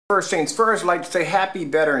First things first, I'd like to say happy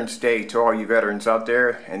Veterans Day to all you veterans out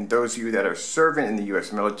there, and those of you that are serving in the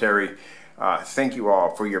U.S. military. Thank you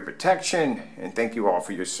all for your protection, and thank you all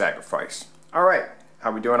for your sacrifice. All right,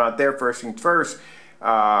 how we doing out there? First things first.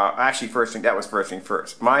 First thing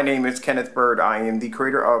first. My name is Kenneth Bird. I am the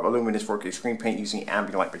creator of Illuminous 4K Screen Paint using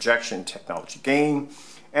ambient light projection technology gain.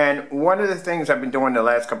 And one of the things I've been doing the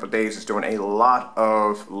last couple of days is doing a lot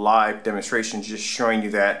of live demonstrations, just showing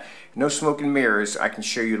you that no smoke and mirrors. I can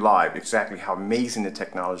show you live exactly how amazing the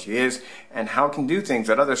technology is and how it can do things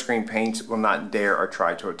that other screen paints will not dare or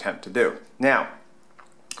try to attempt to do. Now,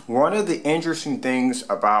 one of the interesting things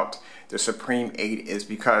about the Supreme 8 is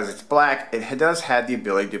because it's black, it does have the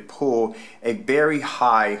ability to pull a very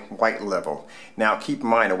high white level. Now keep in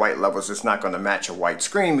mind, a white level is just not going to match a white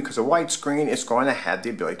screen, because a white screen is going to have the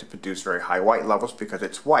ability to produce very high white levels because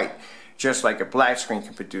it's white. Just like a black screen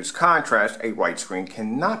can produce contrast, a white screen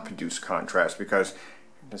cannot produce contrast because,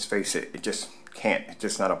 let's face it, it just can't. It's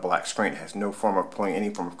just not a black screen. It has no form of pulling any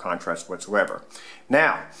form of contrast whatsoever.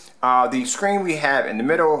 Now, the screen we have in the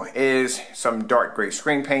middle is some dark gray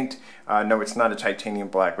screen paint. No, it's not a titanium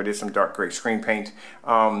black, but it's some dark gray screen paint.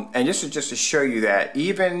 And just to show you that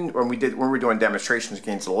even when we're doing demonstrations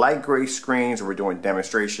against light gray screens, or we're doing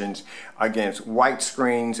demonstrations against white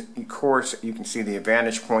screens, of course you can see the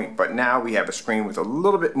advantage point. But now we have a screen with a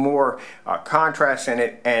little bit more contrast in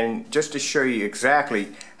it, and just to show you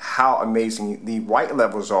exactly how amazing the white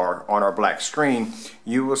levels are on our black screen,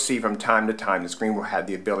 you will see from time to time the screen will have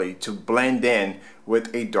the ability to blend in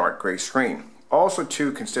with a dark gray screen. Also,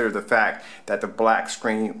 to consider the fact that the black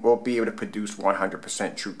screen will be able to produce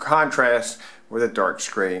 100% true contrast, where the dark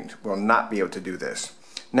screen will not be able to do this.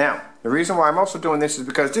 Now, the reason why I'm also doing this is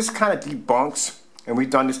because this kind of debunks, and we've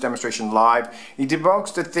done this demonstration live, it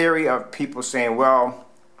debunks the theory of people saying, well,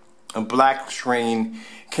 a black screen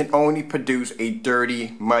can only produce a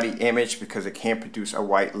dirty, muddy image because it can't produce a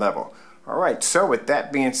white level. Alright, so with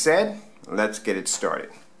that being said, let's get it started.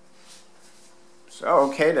 So,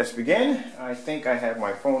 okay, let's begin. I think I have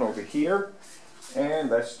my phone over here, and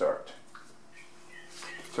let's start.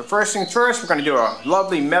 So first things first, we're going to do a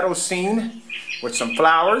lovely meadow scene with some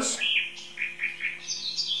flowers.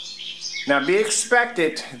 Now be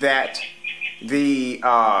expected that the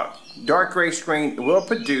dark gray screen will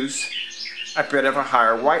produce a bit of a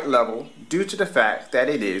higher white level due to the fact that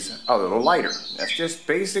it is a little lighter. That's just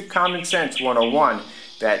basic common sense 101,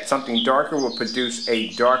 that something darker will produce a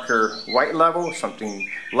darker white level, something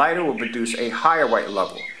lighter will produce a higher white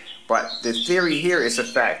level. But the theory here is the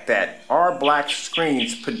fact that our black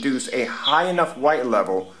screens produce a high enough white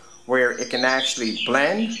level where it can actually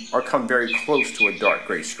blend or come very close to a dark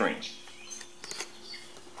gray screen.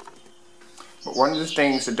 But one of the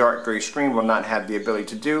things the dark gray screen will not have the ability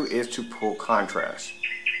to do is to pull contrast.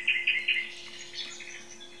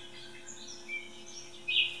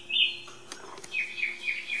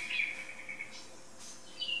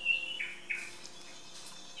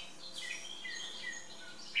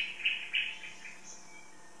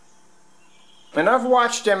 And I've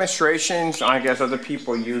watched demonstrations, I guess other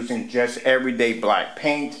people using just everyday black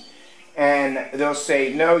paint, and they'll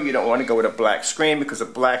say, no, you don't want to go with a black screen because a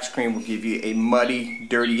black screen will give you a muddy,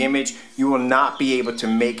 dirty image. You will not be able to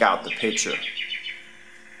make out the picture.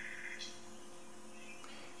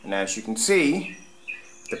 And as you can see,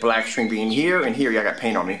 the black screen being here, and here, I got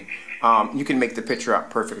paint on me, you can make the picture out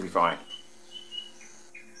perfectly fine.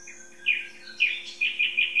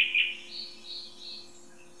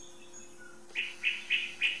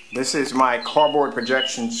 This is my cardboard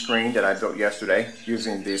projection screen that I built yesterday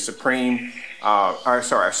using the Supreme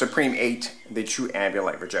 8, the true ambient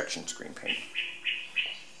light projection screen paint.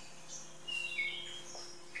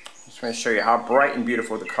 Just want to show you how bright and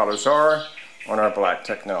beautiful the colors are on our black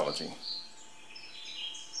technology.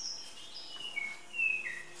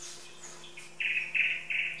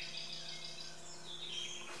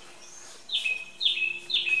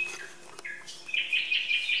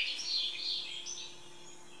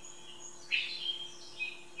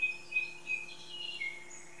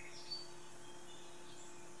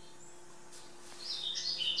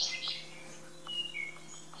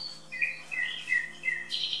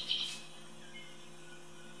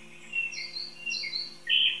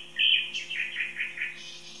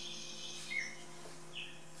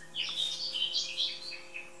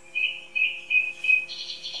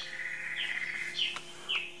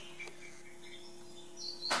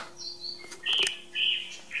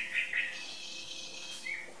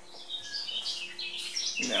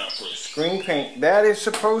 Now for screen paint, that is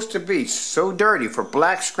supposed to be so dirty. For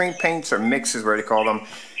black screen paints, or mixes, where they call them,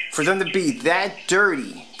 for them to be that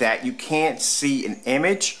dirty that you can't see an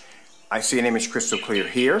image, I see an image crystal clear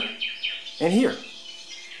here and here.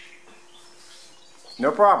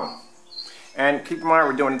 No problem. And keep in mind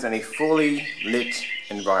we're doing this in a fully lit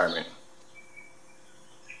environment.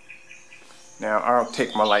 Now I'll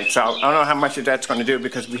take my lights out. I don't know how much of that's going to do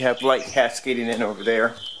because we have light cascading in over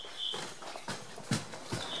there.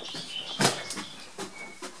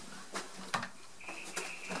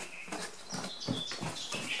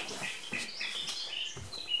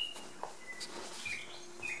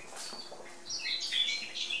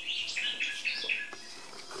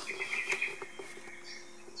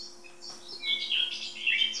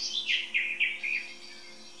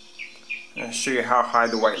 I'll show you how high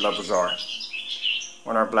the white levels are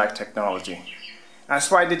on our black technology. That's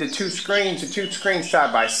why I did the two screens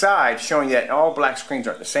side by side, showing you that all black screens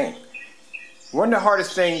aren't the same. One of the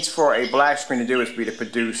hardest things for a black screen to do is to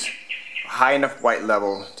produce a high enough white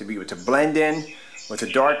level to be able to blend in with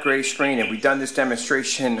a dark gray screen. And we've done this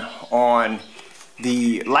demonstration on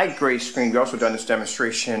the light gray screen. We've also done this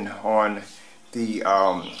demonstration on the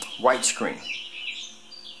white screen.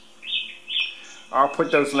 I'll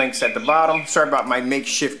put those links at the bottom. Sorry about my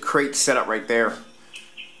makeshift crate setup right there.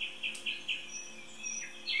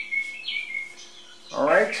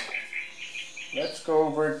 Alright, let's go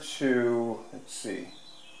over to, let's see,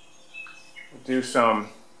 we'll do some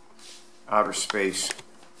outer space.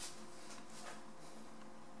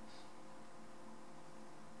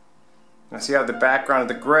 Now see how the background of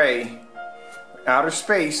the gray, outer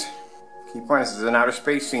space, keep on, this is an outer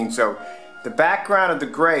space scene, so the background of the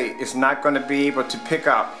gray is not going to be able to pick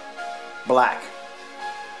up black.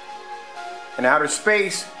 In outer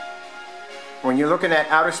space, when you're looking at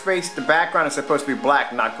outer space, the background is supposed to be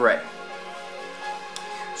black, not gray.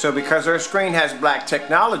 So because our screen has black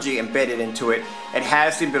technology embedded into it, it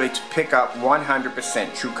has the ability to pick up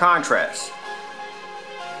 100% true contrast.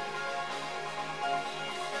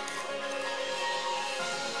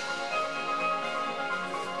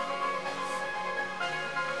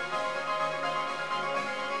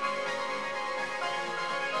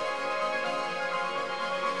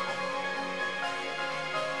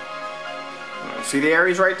 See the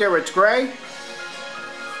areas right there where it's gray?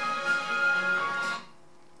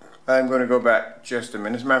 I'm going to go back just a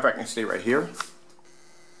minute. As a matter of fact, I can stay right here.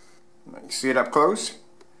 You see it up close?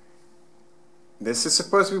 This is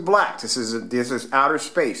supposed to be black. This is outer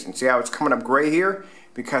space. And see how it's coming up gray here?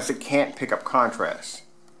 Because it can't pick up contrast.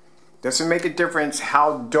 Doesn't make a difference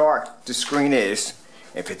how dark the screen is.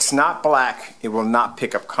 If it's not black, it will not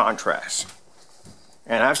pick up contrast.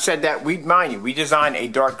 And I've said that, mind you, we designed a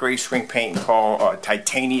dark gray screen paint called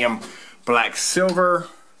titanium black silver,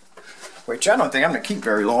 which I don't think I'm going to keep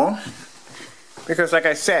very long. Because like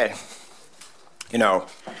I said, you know,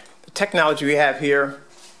 the technology we have here,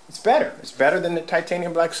 it's better. It's better than the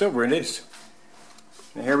titanium black silver, it is.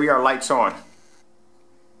 And here we are, lights on.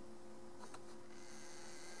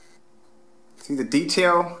 See the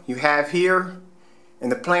detail you have here in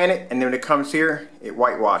the planet, and then when it comes here, it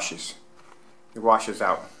whitewashes. It washes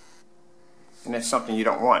out. And that's something you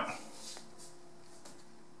don't want.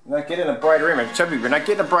 You're not getting a brighter image. Tell me, you're not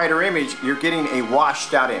getting a brighter image, you're getting a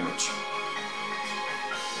washed out image.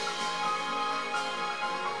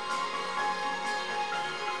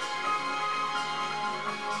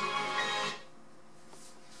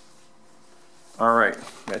 Alright,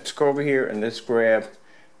 let's go over here and let's grab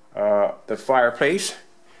the fireplace.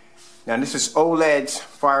 Now this is OLED's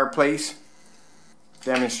fireplace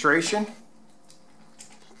demonstration.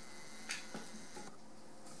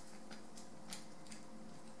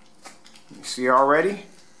 You see already?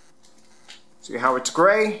 See how it's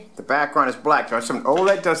gray? The background is black. Now some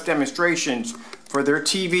OLED does demonstrations for their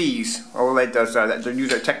TVs. OLED does that. They use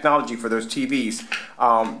their technology for those TVs.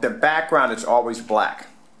 The background is always black.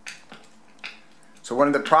 So one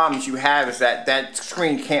of the problems you have is that that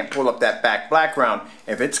screen can't pull up that background.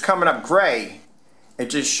 If it's coming up gray, it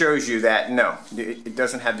just shows you that no, it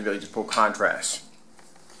doesn't have the ability to pull contrast.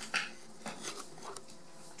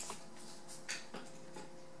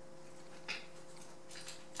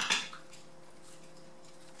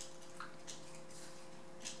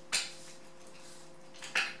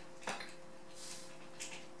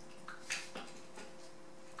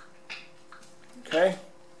 Okay,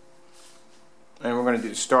 and we're going to do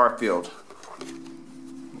the star field.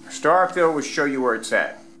 Star field will show you where it's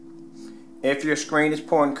at. If your screen is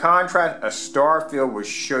pulling contrast, a star field will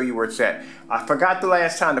show you where it's at. I forgot the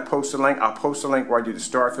last time to post a link. I'll post a link where I do the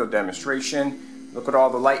star field demonstration. Look at all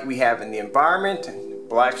the light we have in the environment. The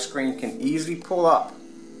black screen can easily pull up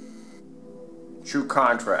true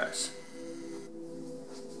contrast.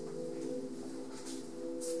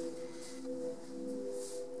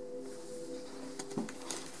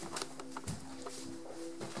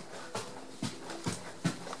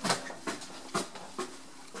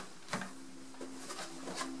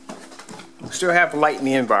 still have light in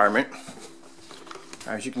the environment,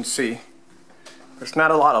 as you can see. There's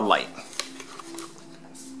not a lot of light.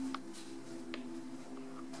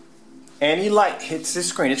 Any light hits this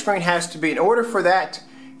screen. This screen has to be, in order for that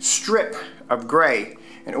strip of gray,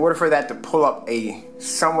 in order for that to pull up a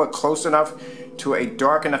somewhat close enough to a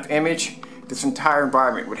dark enough image, this entire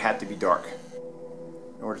environment would have to be dark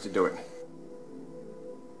in order to do it.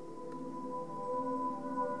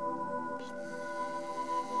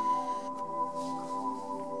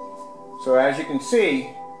 So as you can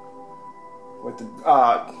see, with the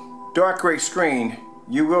dark gray screen,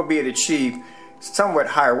 you will be able to achieve somewhat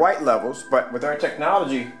higher white levels, but with our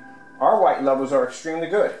technology, our white levels are extremely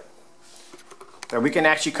good. That we can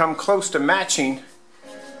actually come close to matching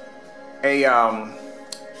a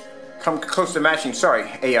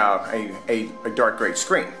dark gray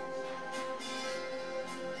screen.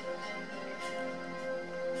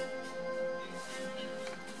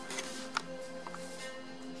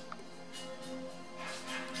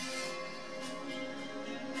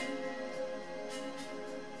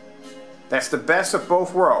 That's the best of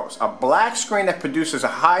both worlds. A black screen that produces a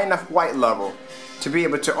high enough white level to be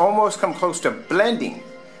able to almost come close to blending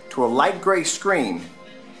to a light gray screen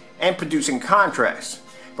and producing contrast.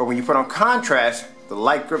 But when you put on contrast,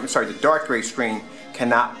 the dark gray screen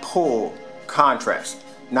cannot pull contrast,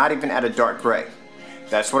 not even at a dark gray.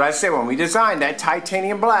 That's what I said when we designed that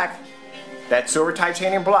titanium black, that silver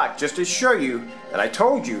titanium black, just to show you that I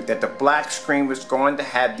told you that the black screen was going to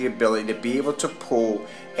have the ability to be able to pull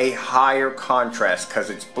a higher contrast because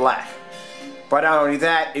it's black. But not only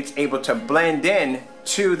that, it's able to blend in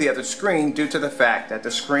to the other screen due to the fact that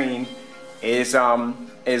the screen is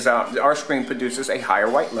our screen produces a higher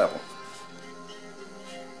white level.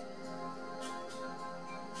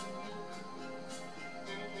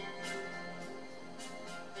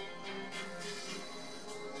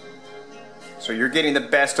 So you're getting the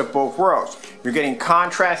best of both worlds. You're getting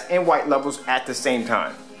contrast and white levels at the same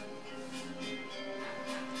time.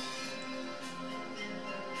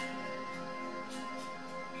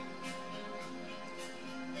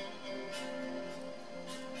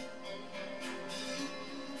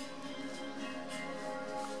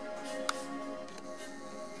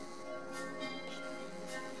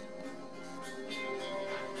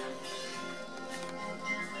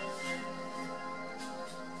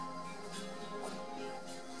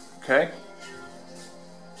 Okay,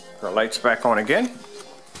 our lights back on again.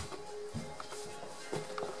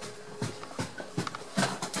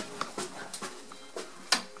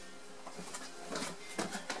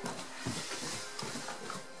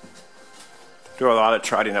 Do a lot of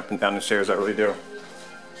trotting up and down the stairs, I really do.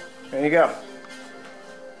 There you go.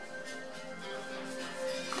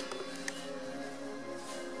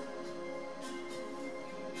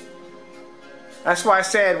 That's why I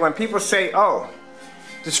said when people say, oh,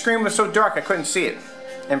 the screen was so dark I couldn't see it.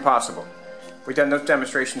 Impossible. We've done those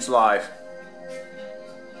demonstrations live.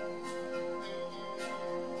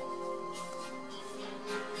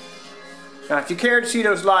 Now if you care to see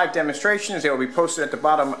those live demonstrations, they will be posted at the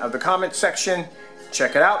bottom of the comment section.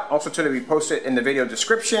 Check it out. Also to be posted in the video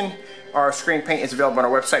description. Our screen paint is available on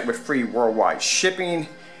our website with free worldwide shipping.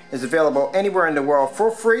 It's available anywhere in the world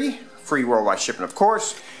for free. Free worldwide shipping, of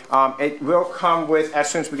course. It will come with,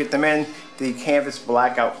 as soon as we get them in, the canvas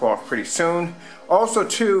blackout cloth pretty soon. Also,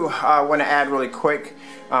 too, I want to add really quick,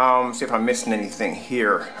 see if I'm missing anything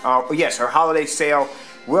here. Yes, our holiday sale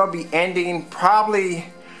will be ending probably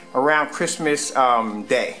around Christmas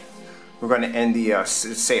Day. We're going to end the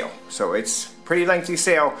sale. So it's a pretty lengthy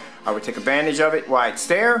sale. I would take advantage of it while it's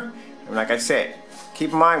there. And like I said,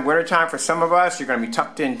 keep in mind, wintertime for some of us, you're going to be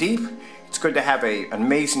tucked in deep. It's good to have an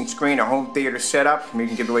amazing screen, a home theater set up. You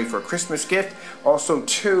can give it away for a Christmas gift. Also,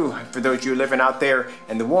 too, for those of you living out there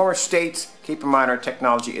in the warmer states, keep in mind our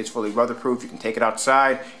technology is fully weatherproof. You can take it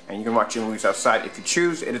outside and you can watch your movies outside if you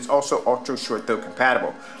choose. It is also ultra short throw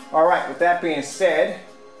compatible. All right, with that being said,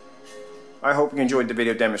 I hope you enjoyed the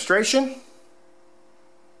video demonstration.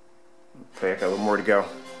 Okay, I got a little more to go.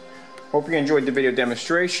 Hope you enjoyed the video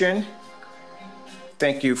demonstration.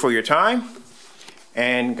 Thank you for your time.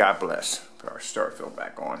 And God bless. Put our star fill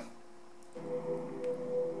back on.